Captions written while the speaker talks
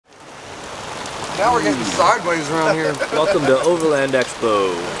Now we're getting sideways around here. Welcome to Overland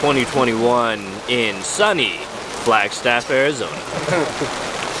Expo 2021 in sunny Flagstaff, Arizona.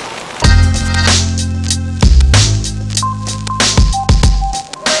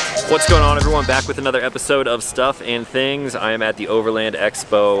 What's going on, everyone? Back with another episode of Stuff and Things. I am at the Overland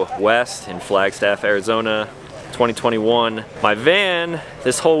Expo West in Flagstaff, Arizona 2021. My van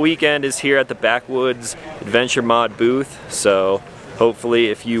this whole weekend is here at the Backwoods Adventure Mod booth, so hopefully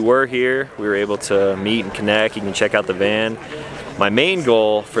if you were here, we were able to meet and connect. You can check out the van. My main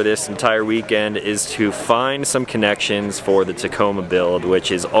goal for this entire weekend is to find some connections for the Tacoma build,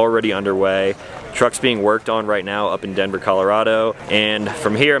 which is already underway. Truck's being worked on right now up in Denver, Colorado, and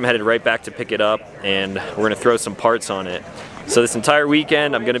from here I'm headed right back to pick it up, and we're gonna throw some parts on it. So this entire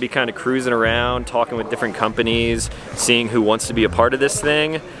weekend I'm gonna be kind of cruising around, talking with different companies, seeing who wants to be a part of this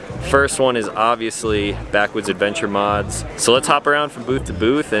thing. First one is obviously Backwoods Adventure Mods. So let's hop around from booth to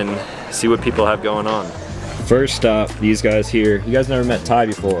booth and see what people have going on. First stop, these guys here. You guys never met Ty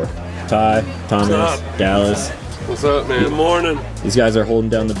before. Ty, Thomas, Dallas. What's up, man? Good morning. These guys are holding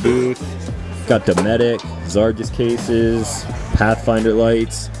down the booth. Got Dometic, Zargis cases, Pathfinder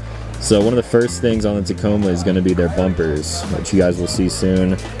lights. So one of the first things on the Tacoma is going to be their bumpers, which you guys will see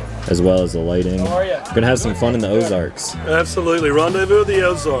soon, as well as the lighting. How are you? We're going to have some fun in the Ozarks. Absolutely. Rendezvous of the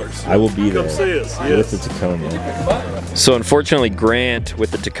Ozarks. I will be there. Come see us. Yes. With the Tacoma. So unfortunately Grant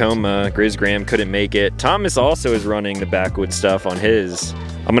with the Tacoma, Grizz Graham, couldn't make it. Thomas also is running the Backwoods stuff on his.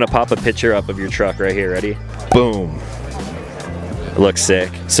 I'm going to pop a picture up of your truck right here. Ready? Boom. It looks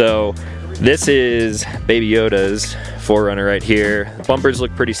sick. So this is Baby Yoda's 4Runner right here. The bumpers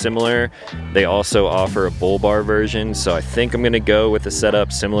look pretty similar. They also offer a bull bar version, so I think I'm gonna go with a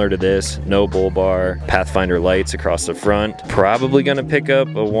setup similar to this. No bull bar, Pathfinder lights across the front. Probably gonna pick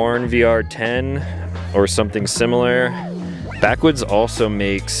up a Warren VR10 or something similar. Backwoods also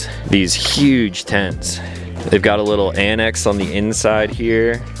makes these huge tents. They've got a little annex on the inside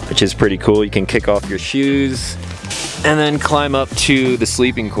here, which is pretty cool. You can kick off your shoes and then climb up to the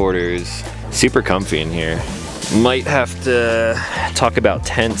sleeping quarters. Super comfy in here. Might have to talk about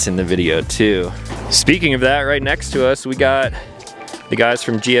tents in the video too. Speaking of that, right next to us we got the guys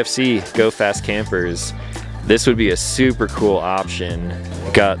from GFC, Go Fast Campers. This would be a super cool option.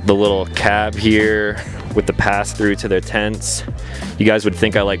 Got the little cab here with the pass through to their tents. You guys would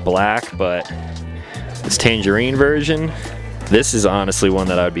think I like black, but this tangerine version, this is honestly one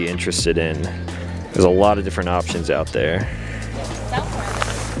that I would be interested in. There's a lot of different options out there.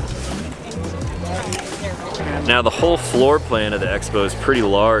 Now the whole floor plan of the expo is pretty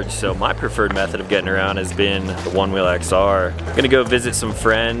large, so my preferred method of getting around has been the One Wheel XR. I'm gonna go visit some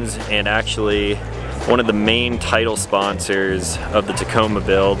friends, and actually one of the main title sponsors of the Tacoma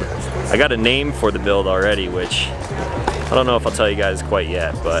build. I got a name for the build already, which I don't know if I'll tell you guys quite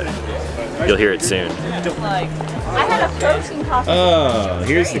yet, but you'll hear it soon. I had a protein coffee. Oh,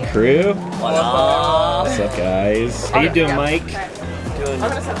 here's the crew. What's up, guys? How you doing, Mike? We're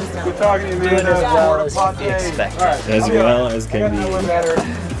talking to you, man. As well as can be.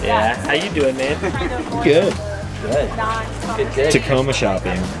 Yeah, how you doing, man? Good. Good. Tacoma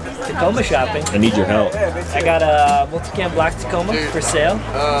shopping. Tacoma shopping. I need your help. I got a multicam black Tacoma for sale.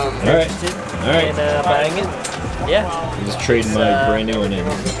 Alright. Alright. And buying it. Yeah. I'm just trading my brand new one in.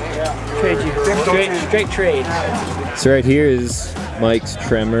 Trade you. Straight trade. So right here is Mike's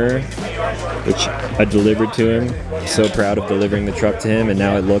Tremor, which I delivered to him. So proud of delivering the truck to him, and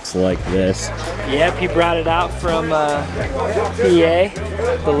now it looks like this. Yep, he brought it out from PA.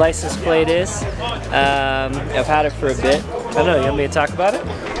 The license plate is. I've had it for a bit. I don't know, you want me to talk about it?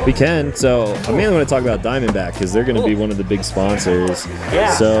 We can. So I mainly want to talk about Diamondback because they're going to be one of the big sponsors.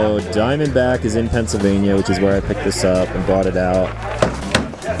 Yeah. So Diamondback is in Pennsylvania, which is where I picked this up and brought it out.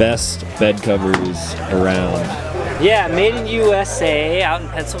 Best bed covers around. Yeah, made in USA, out in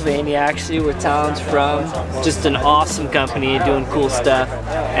Pennsylvania actually, where Talon's from. Just an awesome company doing cool stuff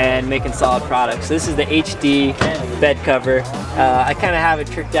and making solid products. So this is the HD bed cover. I kind of have it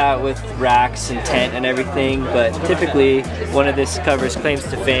tricked out with racks and tent and everything, but typically one of this cover's claims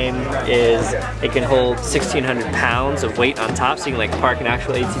to fame is it can hold 1,600 pounds of weight on top, so you can like park an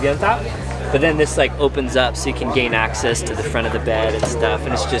actual ATV on top. But then this like opens up so you can gain access to the front of the bed and stuff,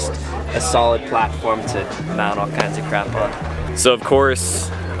 and it's just a solid platform to mount all kinds of crap on. So of course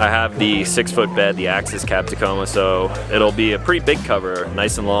I have the 6-foot bed, the Axis Cab Tacoma, so it'll be a pretty big cover,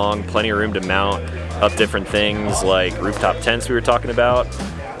 nice and long, plenty of room to mount up different things like rooftop tents we were talking about.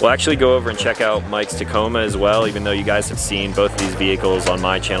 We'll actually go over and check out Mike's Tacoma as well, even though you guys have seen both of these vehicles on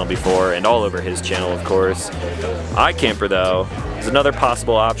my channel before and all over his channel, of course. iCamper though is another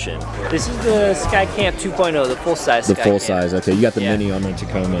possible option. This is the Skycamp 2.0, the full-size The Skycamp. full size, okay. You got the Yeah. mini on the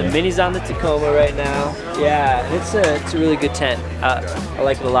Tacoma. The mini's on the Tacoma right now. Yeah, it's a really good tent. I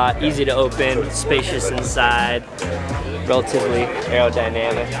like it a lot. Easy to open, spacious inside, relatively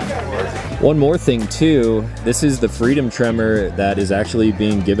aerodynamic. One more thing too, this is the Freedom Tremor that is actually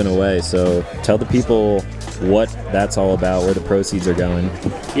being given away. So tell the people what that's all about, where the proceeds are going.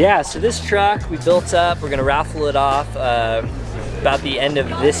 Yeah, so this truck we built up, we're gonna raffle it off about the end of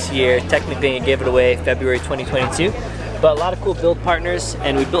this year. Technically gonna give it away February 2022. But a lot of cool build partners,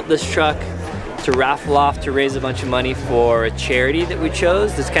 and we built this truck to raffle off to raise a bunch of money for a charity that we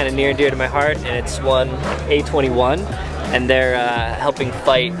chose that's kind of near and dear to my heart, and it's one A21, and they're helping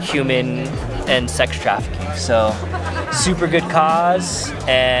fight human and sex trafficking. So super good cause,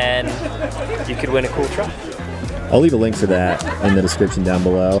 and you could win a cool truck. I'll leave a link for that in the description down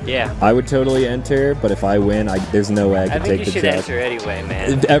below. Yeah. I would totally enter, but if I win, there's no way I I could think take you the should truck. enter anyway,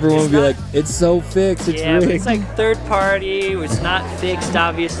 man. Everyone It's would be not- like, it's so fixed, it's yeah, rigged. but it's like third party. It's not fixed,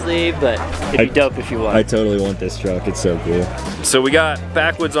 obviously, but it'd be dope if you won. I totally want this truck, it's so cool. So we got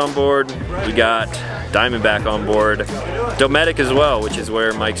Backwoods on board, we got Diamondback on board, Dometic as well, which is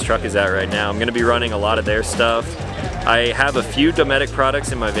where Mike's truck is at right now. I'm gonna be running a lot of their stuff. I have a few Dometic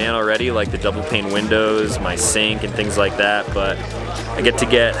products in my van already, like the double pane windows, my sink, and things like that, but I get to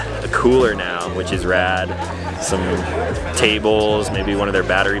get a cooler now, which is rad. Some tables, maybe one of their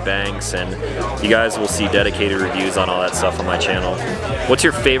battery banks, and you guys will see dedicated reviews on all that stuff on my channel. What's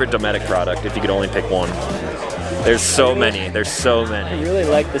your favorite Dometic product, if you could only pick one? There's so many, there's so I many. really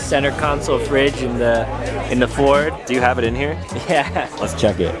like the center console fridge in the Ford. Do you have it in here? Yeah. Let's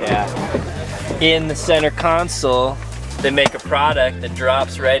check it. Yeah. In the center console, they make a product that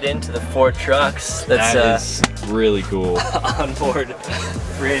drops right into the Ford trucks. That's really cool. onboard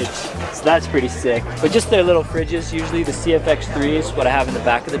fridge. So that's pretty sick. But just their little fridges, usually the CFX3s, what I have in the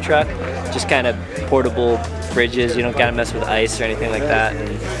back of the truck, just kind of portable fridges. You don't gotta mess with ice or anything like that.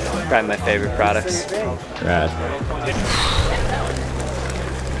 And probably my favorite products. Rad.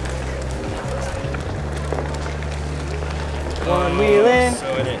 One wheeling.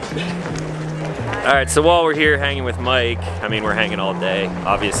 All right, so while we're here hanging with Mike, I mean, we're hanging all day,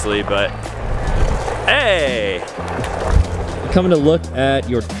 obviously, but hey! Coming to look at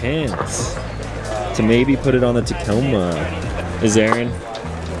your tents to maybe put it on the Tacoma. Is Aaron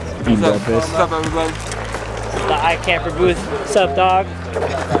eating breakfast? What's up, everybody? The iCamper booth. What's up, dog?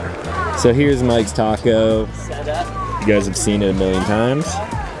 So here's Mike's taco. Set up. You guys have seen it a million times.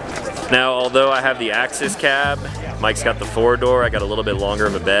 Now, although I have the Axis cab, Mike's got the 4-door, I got a little bit longer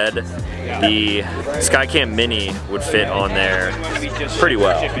of a bed. The Skycamp Mini would fit on there pretty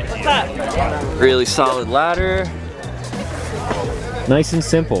well. Really solid ladder. Nice and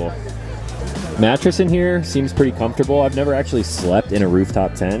simple. Mattress in here seems pretty comfortable. I've never actually slept in a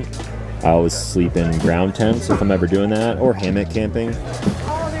rooftop tent. I always sleep in ground tents if I'm ever doing that, or hammock camping.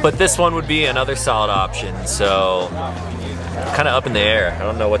 But this one would be another solid option, so kind of up in the air. I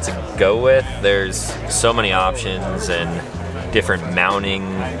don't know what to go with. There's so many options and different mounting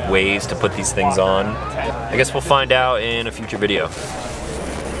ways to put these things on. I guess we'll find out in a future video.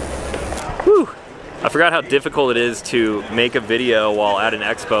 Whew. I forgot how difficult it is to make a video while at an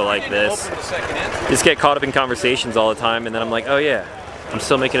expo like this. Just get caught up in conversations all the time, and then I'm like, oh yeah, I'm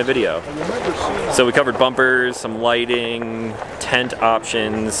still making a video. So we covered bumpers, some lighting, tent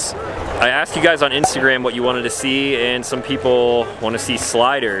options. I asked you guys on Instagram what you wanted to see, and some people want to see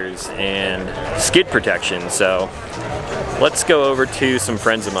sliders and skid protection. So let's go over to some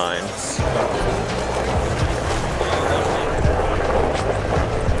friends of mine.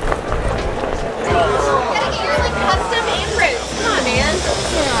 Custom inroads. Come on, man.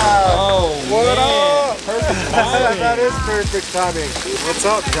 What up? Perfect timing. That is perfect timing. What's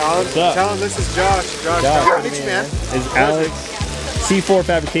up, Talon? What's up? Talon, this is Josh. Josh, Josh, meet you, man. Is Alex C4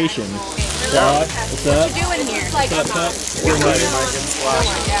 Fabrication. Josh, what's up? What you doing here? Like,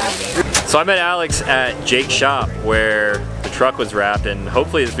 So I met Alex at Jake's shop where the truck was wrapped, and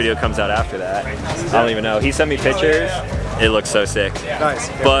hopefully this video comes out after that. I don't even know. He sent me pictures. It looks so sick. Nice.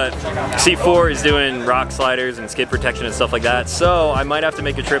 But C4 is doing rock sliders and skid protection and stuff like that, so I might have to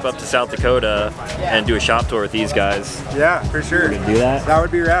make a trip up to South Dakota and do a shop tour with these guys. Yeah, for sure. Gonna do that? That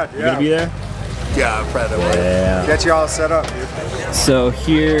would be rad. You gonna be there? Yeah, probably. Yeah. Get you all set up, dude. So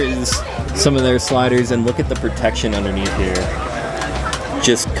here is some of their sliders, and look at the protection underneath here.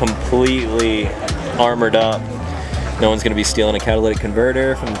 Just completely armored up. No one's gonna be stealing a catalytic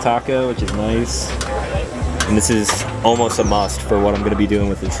converter from the Taco, which is nice. And this is almost a must for what I'm gonna be doing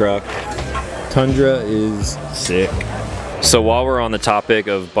with the truck. Tundra is sick. So while we're on the topic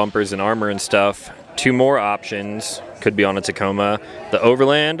of bumpers and armor and stuff, 2 more options. Could be on a Tacoma. The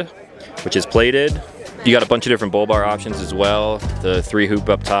Overland, which is plated. You got a bunch of different bull bar options as well. The 3 hoop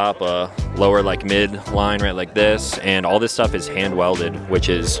up top, lower like mid line right like this, and all this stuff is hand welded, which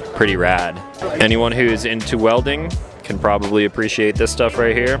is pretty rad. Anyone who's into welding can probably appreciate this stuff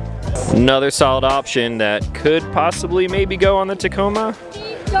right here. Another solid option that could possibly maybe go on the Tacoma.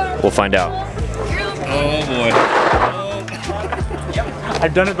 We'll find out. Oh boy.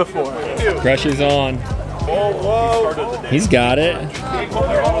 I've done it before. Pressure's on. He's got it. If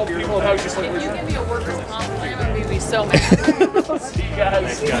you give me a worker's comp plan, I'm gonna be so mad.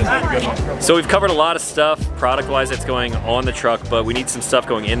 So we've covered a lot of stuff product-wise that's going on the truck, but we need some stuff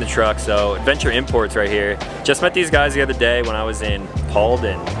going in the truck. So Adventure Imports right here. Just met these guys the other day when I was in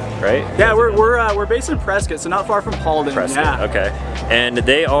Paulden, right? Yeah, we're based in Prescott, so not far from Paulden. Prescott, yeah. okay. And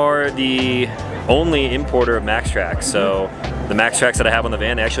they are the only importer of Max Tracks. So the Max Tracks that I have on the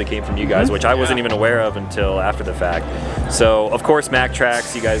van actually came from you guys, which I wasn't even aware of until after the fact. So of course Max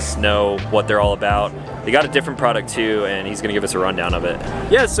Tracks, you guys know what they're all about. They got a different product too, and he's gonna give us a rundown of it.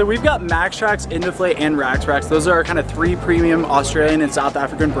 Yeah, so we've got Max Tracks, Indiflate, and Rax Tracks. Those are our kind of 3 premium Australian and South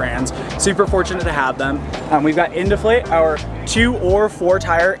African brands. Super fortunate to have them. We've got Indiflate, our 2 or 4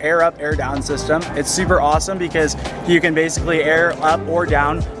 tire air up, air down system. It's super awesome because you can basically air up or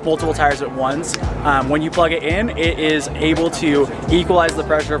down multiple tires at once. When you plug it in, it is able to equalize the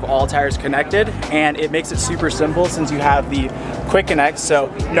pressure of all tires connected, and it makes it super simple since you have the quick connect,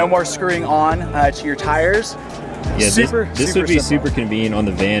 so no more screwing on to your tires. Yeah, this would be super convenient on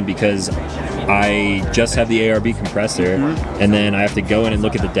the van because I just have the ARB compressor, and then I have to go in and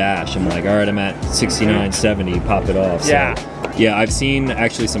look at the dash. I'm like, all right, I'm at 69, 70, pop it off. So, yeah, I've seen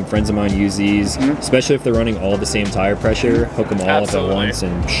actually some friends of mine use these, especially if they're running all the same tire pressure, hook them all up at once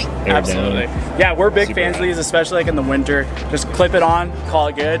and air down. Yeah, we're big fans of these, especially like in the winter. Just clip it on, call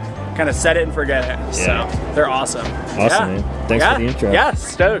it good, kind of set it and forget it. So they're awesome. Awesome, man. Thanks for the intro. Yeah,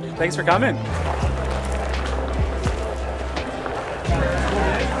 stoked. Thanks for coming.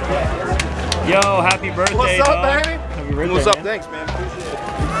 Yo, happy birthday, What's up, dog. baby? Happy birthday, What's up? man. Thanks, man. Appreciate it.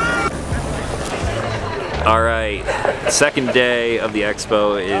 All right, second day of the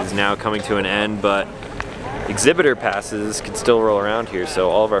expo is now coming to an end, but exhibitor passes can still roll around here. So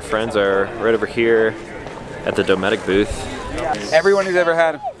all of our friends are right over here at the Dometic booth. Everyone who's ever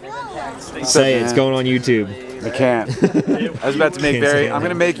had Say it, it's going on YouTube. I can't. I was about to make I'm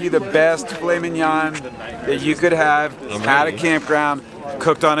gonna make you the best filet mignon that you could have at a campground,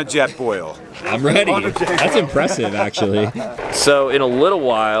 cooked on a jet boil. I'm ready. That's impressive, actually. So in a little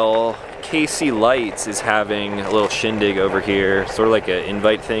while, KC Lights is having a little shindig over here, sort of like an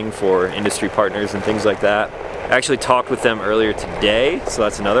invite thing for industry partners and things like that. I actually talked with them earlier today, so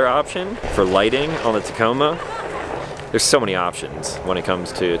that's another option for lighting on the Tacoma. There's so many options when it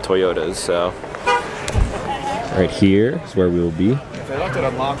comes to Toyotas, so. Right here is where we will be.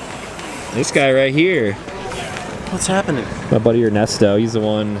 This guy right here. What's happening? My buddy Ernesto, he's the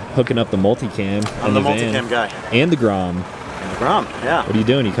one hooking up the multicam. I'm the multicam guy. And the Grom. Grom, yeah. What are you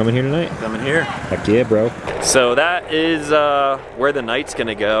doing? You coming here tonight? Coming here. Heck yeah, bro. So that is where the night's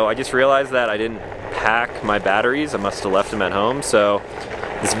gonna go. I just realized that I didn't pack my batteries. I must have left them at home. So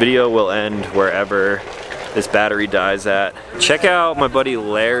this video will end wherever this battery dies at. Check out my buddy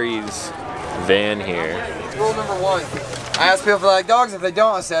Larry's van here. Rule number 1. I ask people if they like dogs. If they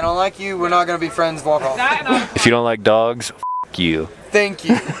don't, I say I don't like you. We're not gonna be friends. Walk off. If you don't like dogs, f you. Thank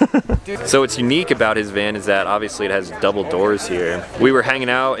you. So what's unique about his van is that obviously it has double doors here. We were hanging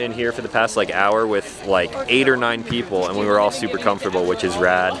out in here for the past like hour with like 8 or 9 people, and we were all super comfortable, which is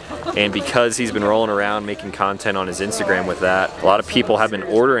rad. And because he's been rolling around making content on his Instagram with that, a lot of people have been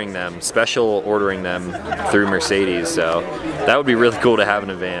ordering them, special ordering them through Mercedes. So that would be really cool to have in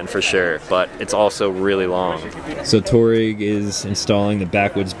a van for sure, but it's also really long. So Torig is installing the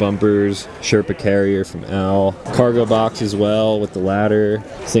backwoods bumpers, Sherpa carrier from Al, cargo box as well with the ladder.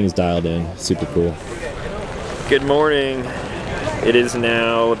 This thing is dialed in, super cool. Good morning. It is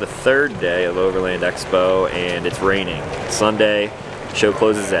now the 3rd day of Overland Expo and it's raining. It's Sunday. Show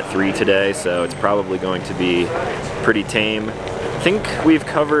closes at 3 today, so it's probably going to be pretty tame. I think we've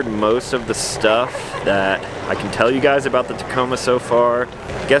covered most of the stuff that I can tell you guys about the Tacoma so far.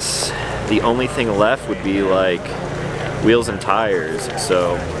 I guess the only thing left would be like wheels and tires.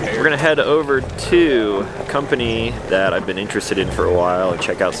 So we're gonna head over to a company that I've been interested in for a while and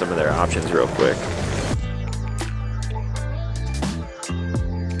check out some of their options real quick.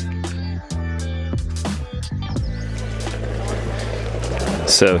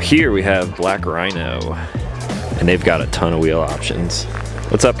 So here we have Black Rhino, and they've got a ton of wheel options.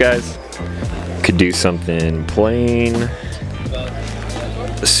 What's up, guys? Could do something plain.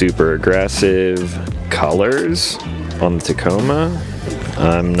 super aggressive colors on the Tacoma.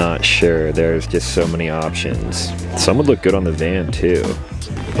 I'm not sure. There's just so many options. Some would look good on the van too,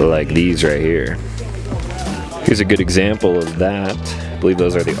 like these right here. Here's a good example of that. I believe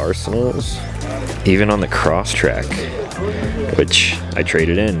those are the Arsenals. Even on the Crosstrek, which I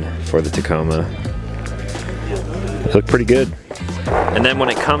traded in for the Tacoma. They look pretty good. And then when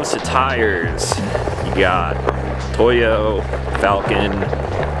it comes to tires, you got Toyo, Falcon,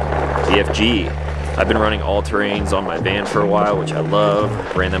 DFG. I've been running all-terrains on my van for a while, which I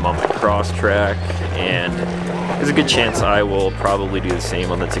love. Ran them on my Crosstrek, and there's a good chance I will probably do the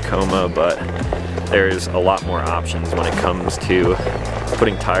same on the Tacoma, but there's a lot more options when it comes to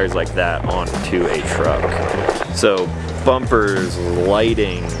putting tires like that onto a truck. So bumpers,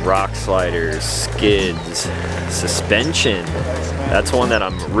 lighting, rock sliders, skids, suspension. That's one that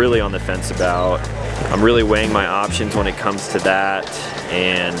I'm really on the fence about. I'm really weighing my options when it comes to that,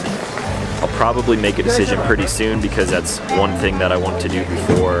 and I'll probably make a decision pretty soon because that's one thing that I want to do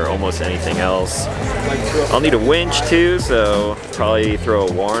before almost anything else. I'll need a winch too, so probably throw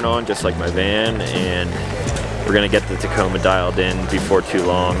a Warren on just like my van, and we're gonna get the Tacoma dialed in before too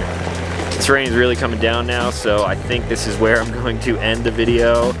long. This rain is really coming down now, so I think this is where I'm going to end the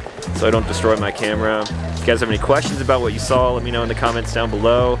video so I don't destroy my camera. If you guys have any questions about what you saw, let me know in the comments down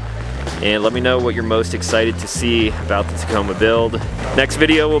below. And let me know what you're most excited to see about the Tacoma build. Next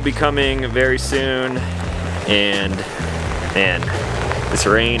video will be coming very soon, and man, this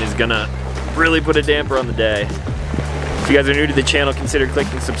rain is gonna really put a damper on the day. If you guys are new to the channel, consider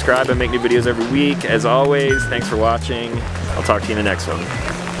clicking subscribe. I make new videos every week. As always, thanks for watching. I'll talk to you in the next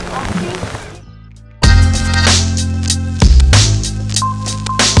one.